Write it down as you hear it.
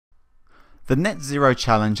The Net Zero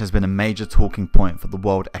Challenge has been a major talking point for the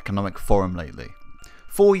World Economic Forum lately.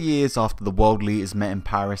 4 years after the world leaders met in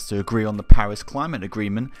Paris to agree on the Paris Climate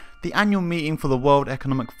Agreement, the annual meeting for the World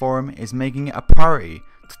Economic Forum is making it a priority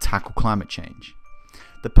to tackle climate change.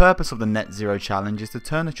 The purpose of the Net Zero Challenge is to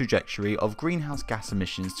turn the trajectory of greenhouse gas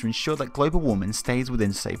emissions to ensure that global warming stays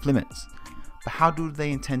within safe limits. But how do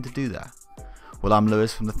they intend to do that? Well, I'm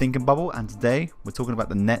Lewis from the Thinking Bubble, and today we're talking about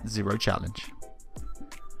the Net Zero Challenge.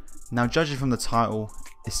 Now, judging from the title,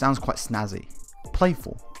 it sounds quite snazzy,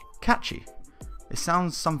 playful, catchy. It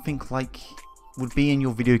sounds something like would be in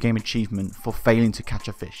your video game achievement for failing to catch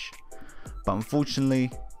a fish. But unfortunately,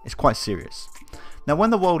 it's quite serious. Now,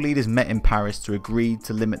 when the world leaders met in Paris to agree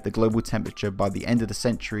to limit the global temperature by the end of the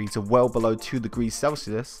century to well below 2 degrees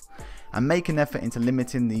Celsius and make an effort into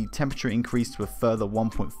limiting the temperature increase to a further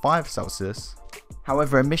 1.5 Celsius,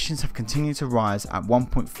 however, emissions have continued to rise at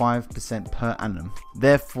 1.5% per annum.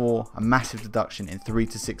 Therefore, a massive deduction in 3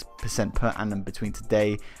 to 6% per annum between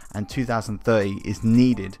today and 2030 is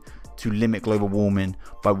needed to limit global warming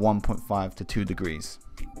by 1.5 to 2 degrees.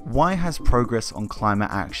 Why has progress on climate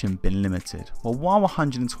action been limited? Well, while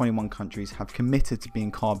 121 countries have committed to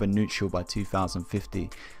being carbon neutral by 2050,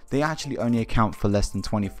 they actually only account for less than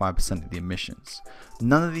 25% of the emissions.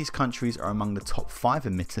 None of these countries are among the top 5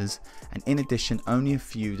 emitters, and in addition, only a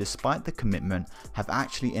few, despite the commitment, have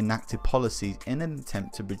actually enacted policies in an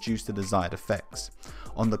attempt to reduce the desired effects.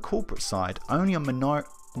 On the corporate side, only a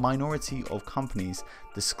minority of companies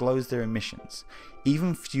disclose their emissions.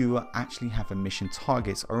 Even fewer actually have emission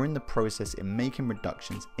targets or are in the process in making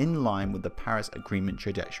reductions in line with the Paris Agreement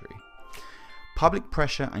trajectory. Public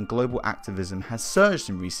pressure and global activism has surged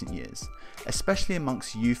in recent years, especially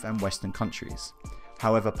amongst youth and Western countries.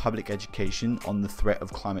 However, public education on the threat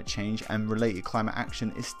of climate change and related climate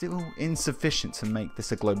action is still insufficient to make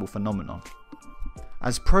this a global phenomenon.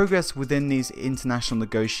 As progress within these international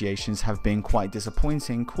negotiations have been quite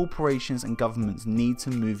disappointing, corporations and governments need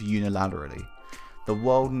to move unilaterally. The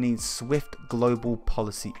world needs swift global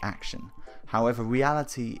policy action. However,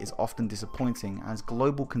 reality is often disappointing, as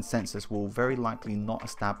global consensus will very likely not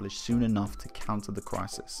establish soon enough to counter the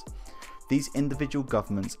crisis. These individual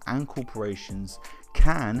governments and corporations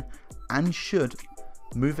can and should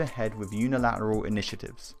move ahead with unilateral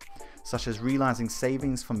initiatives, such as realizing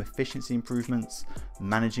savings from efficiency improvements,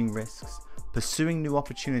 managing risks, pursuing new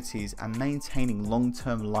opportunities, and maintaining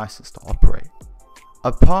long-term license to operate.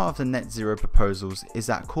 A part of the net zero proposals is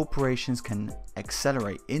that corporations can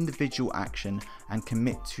accelerate individual action and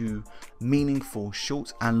commit to meaningful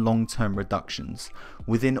short and long-term reductions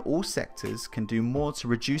within all sectors, can do more to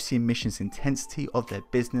reduce the emissions intensity of their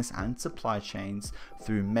business and supply chains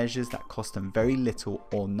through measures that cost them very little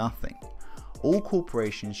or nothing. All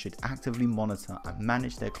corporations should actively monitor and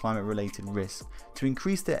manage their climate-related risk to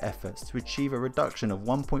increase their efforts to achieve a reduction of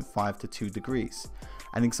 1.5 to 2 degrees.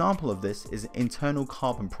 An example of this is internal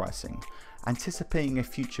carbon pricing, anticipating a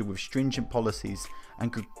future with stringent policies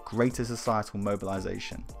and greater societal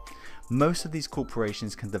mobilization. Most of these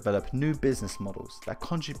corporations can develop new business models that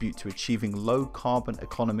contribute to achieving low carbon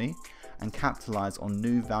economy and capitalize on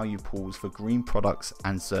new value pools for green products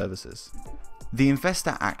and services. The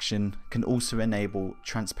investor action can also enable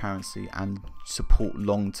transparency and support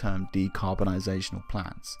long-term decarbonizational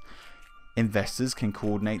plans. Investors can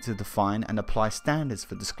coordinate to define and apply standards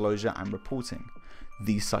for disclosure and reporting.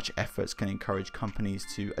 These such efforts can encourage companies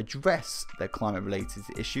to address their climate-related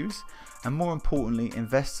issues, and more importantly,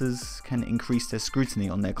 investors can increase their scrutiny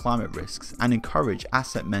on their climate risks and encourage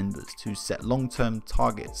asset managers to set long-term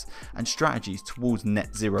targets and strategies towards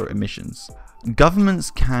net zero emissions. Governments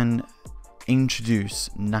can introduce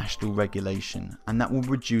national regulation, and that will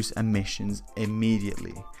reduce emissions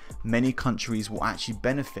immediately. Many countries will actually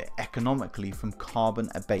benefit economically from carbon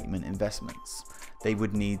abatement investments. They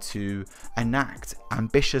would need to enact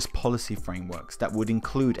ambitious policy frameworks that would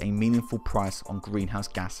include a meaningful price on greenhouse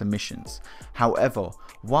gas emissions. However,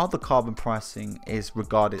 while the carbon pricing is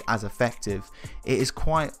regarded as effective, it is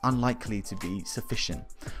quite unlikely to be sufficient.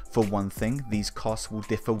 For one thing, these costs will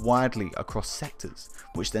differ widely across sectors,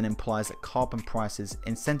 which then implies that carbon prices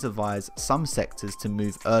incentivize some sectors to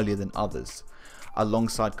move earlier than others.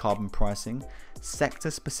 Alongside carbon pricing,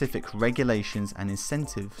 sector-specific regulations and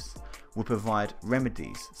incentives will provide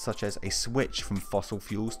remedies such as a switch from fossil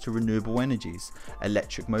fuels to renewable energies,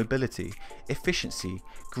 electric mobility, efficiency,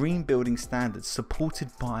 green building standards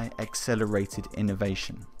supported by accelerated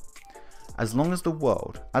innovation. As long as the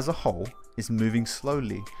world as a whole is moving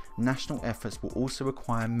slowly, national efforts will also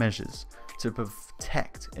require measures to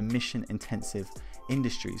protect emission-intensive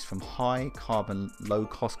industries from high carbon,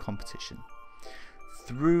 low-cost competition.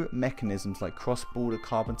 through mechanisms like cross-border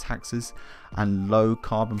carbon taxes and low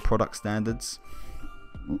carbon product standards.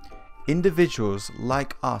 Individuals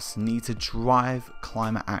like us need to drive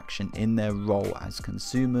climate action in their role as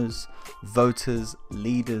consumers, voters,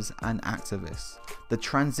 leaders, and activists. The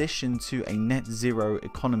transition to a net zero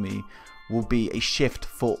economy will be a shift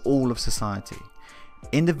for all of society.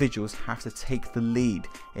 Individuals have to take the lead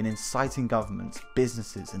in inciting governments,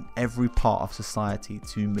 businesses, and every part of society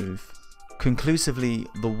to move. Conclusively,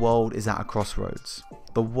 the world is at a crossroads.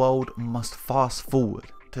 The world must fast forward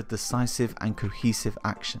to decisive and cohesive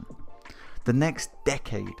action. The next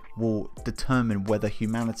decade will determine whether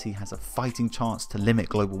humanity has a fighting chance to limit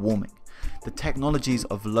global warming. The technologies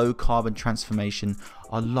of low carbon transformation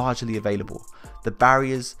are largely available. The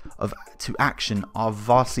barriers to action are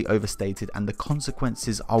vastly overstated and the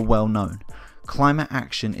consequences are well known. Climate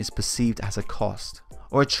action is perceived as a cost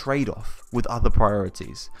or a trade-off with other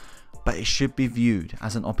priorities, but it should be viewed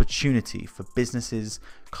as an opportunity for businesses,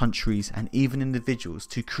 countries, and even individuals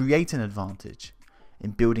to create an advantage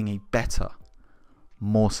in building a better,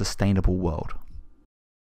 more sustainable world.